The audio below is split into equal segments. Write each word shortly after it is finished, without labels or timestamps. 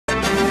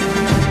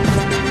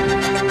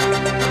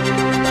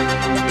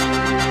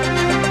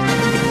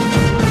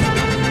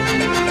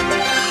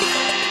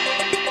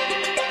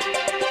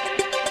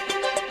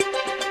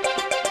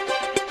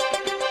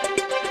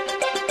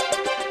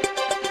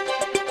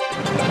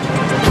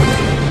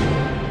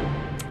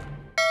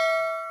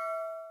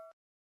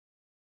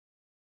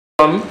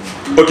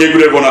Okay,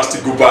 good everyone. I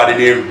still go by the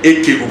name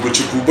AK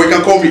Ugochukwu, but you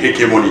can call me AK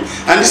Money.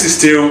 And this is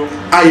still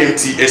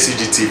IMT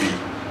SUG TV.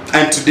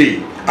 And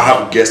today I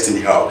have a guest in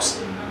the house.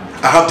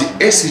 I have the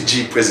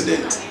SUG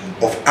President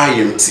of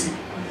IMT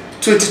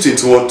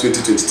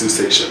 2021-2022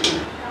 section.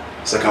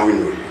 So can we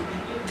know you?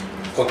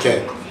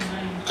 Okay,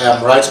 I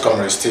am Right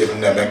COMR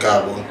NNAEMEKA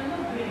AGBO,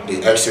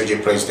 the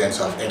SUG President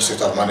of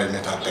Institute of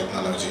Management and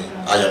Technology,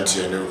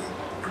 IMT.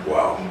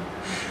 Wow.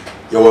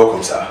 You're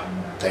welcome, sir.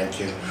 Thank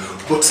you.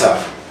 But sir,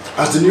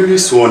 as the newly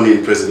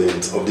sworn-in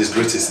president of this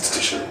great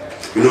institution,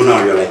 you know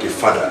now you're like a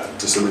father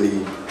to so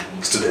many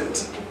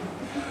students.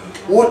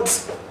 What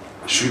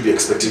should we be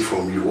expecting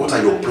from you? What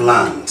are your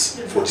plans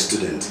for the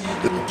students?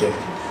 Okay.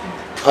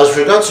 As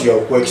regards to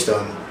your question,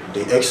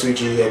 the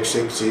SUG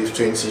Executive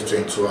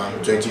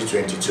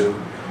 2021-2022,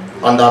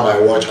 under my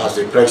watch as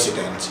the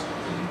president,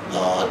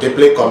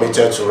 deeply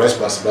committed to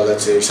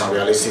responsibilities and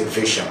realistic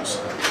visions.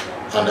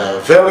 And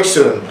very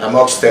soon, I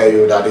must tell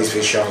you that these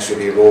visions will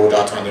be rolled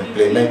out and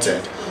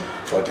implemented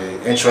for the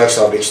interests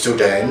of the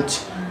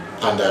student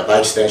and by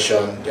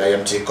extension, the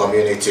IMT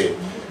community.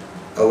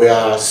 We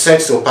are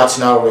set to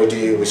partner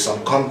already with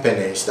some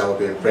companies that will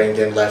be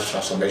bringing life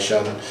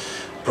transformation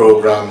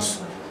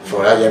programs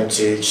for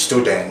IMT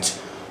students.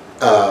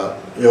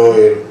 You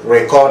will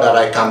recall that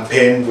I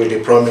campaigned with the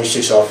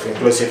promises of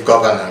inclusive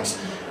governance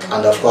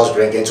and of course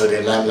bringing to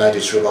the limelight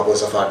the true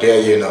purpose of our dear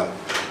union.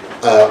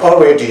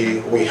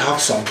 Already we have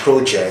some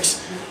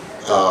projects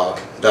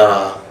that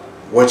are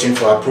waiting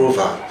for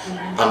approval,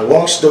 and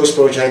once those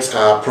projects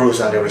are approved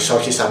and the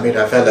resources are made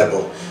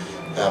available,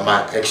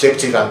 my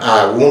executive and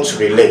I won't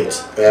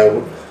relent.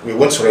 We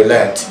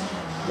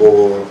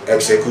will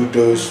execute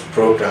those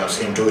programs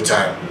in due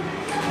time.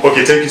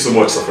 Okay, thank you so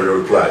much, sir, for your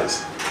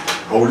replies.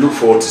 And we look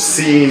forward to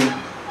seeing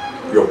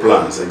your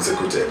plans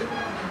executed.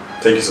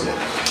 Thank you so much.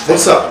 But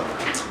sir,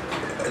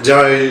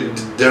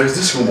 there is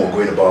this rumor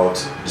going about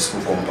the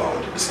school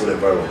compound, the school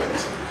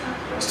environment.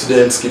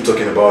 Students keep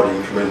talking about the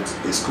increment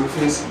in school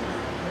fees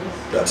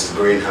that is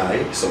going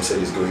high. Some say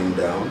it's going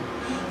down.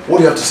 What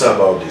do you have to say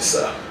about this,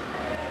 sir?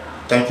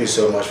 Thank you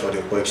so much for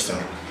the question.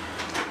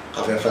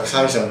 I've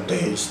emphasized on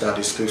this that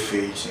the school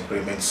fees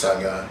increment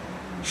saga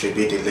should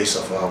be the least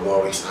of our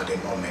worries at the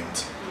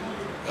moment.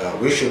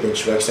 We should be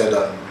interested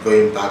in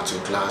going back to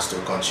class to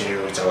continue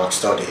with our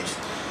studies.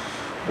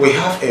 We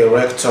have a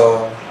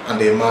rector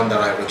and a man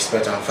that I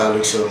respect and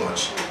value so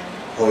much,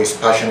 who is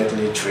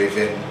passionately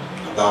driven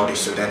about the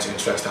students'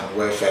 interest and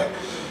welfare.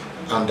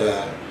 And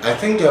I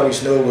think there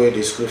is no way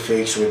the school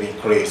fees will be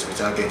increased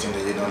without getting the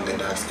union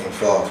leaders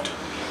involved.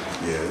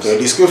 Yes.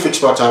 The school fees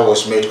portal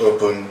was made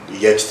open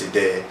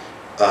yesterday,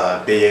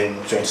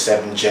 being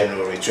 27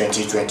 January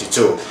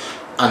 2022.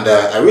 And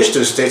I wish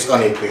to state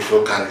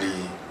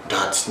unequivocally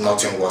that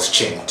nothing was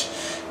changed.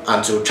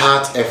 And to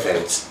that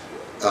effect,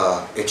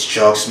 it's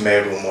just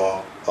mere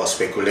rumor or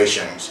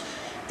speculations.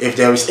 If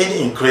there is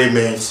any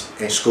increment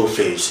in school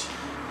fees,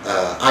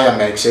 I am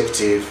an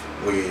executive.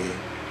 We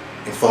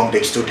inform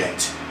the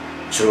student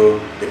through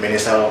the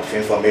Minister of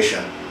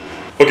Information.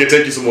 Okay,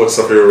 thank you so much,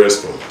 sir, for your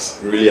response.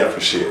 We really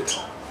appreciate it.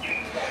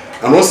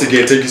 And once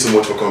again, thank you so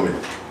much for coming.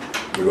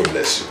 May God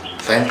bless you.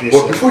 Thank you.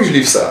 But before you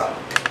leave, sir,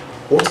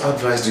 what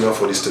advice do you have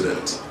for the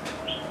students?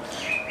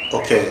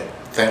 Okay,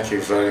 thank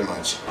you very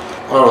much.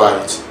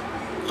 Alright,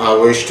 I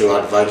wish to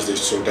advise the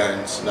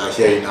students that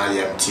here in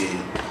IMT,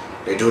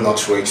 they do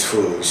not raise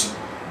fools.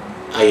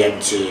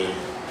 IMT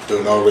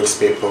do not raise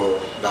people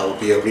that will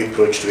be a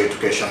reproach to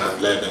education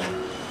and learning.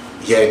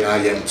 Here in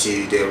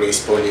IMT, they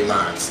raise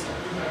polymaths.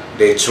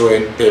 They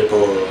train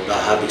people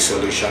that have the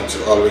solution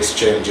to always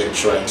changing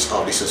trends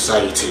of the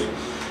society.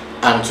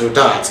 And to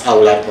that, I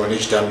will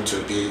admonish them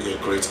to be a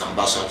great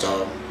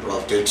ambassador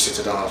of the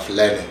citizen of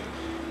learning,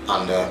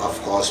 and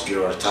of course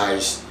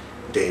prioritize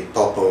the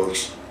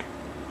purpose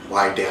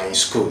while they are in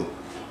school.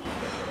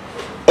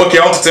 Okay,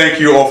 I want to thank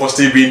you all for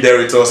still being there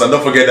with us, and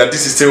don't forget that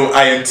this is still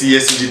IMT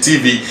SUG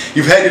TV.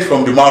 You've heard it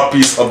from the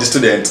mouthpiece of the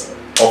student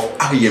of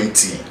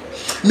IMT.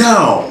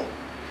 Now,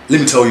 let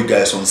me tell you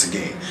guys once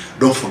again,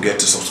 don't forget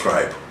to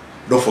subscribe.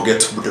 Don't forget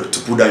to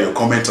put down your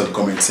comment on the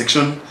comment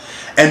section.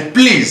 And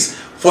please,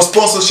 for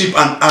sponsorship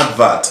and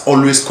advert,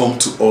 always come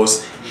to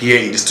us here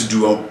in the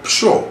studio. I'm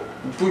sure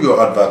put your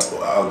advert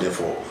out there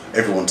for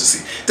everyone to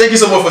see. Thank you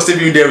so much for still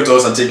being there with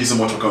us, and thank you so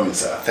much for coming,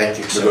 sir. Thank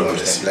you so much.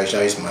 The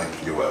pleasure is mine.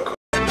 You're welcome.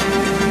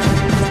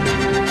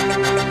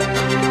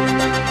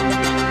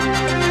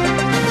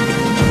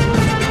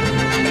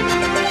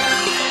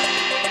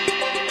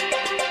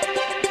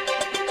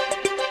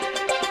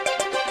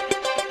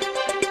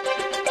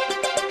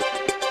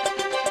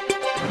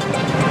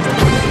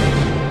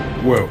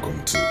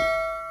 Welcome to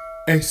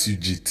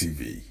SUG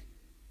TV.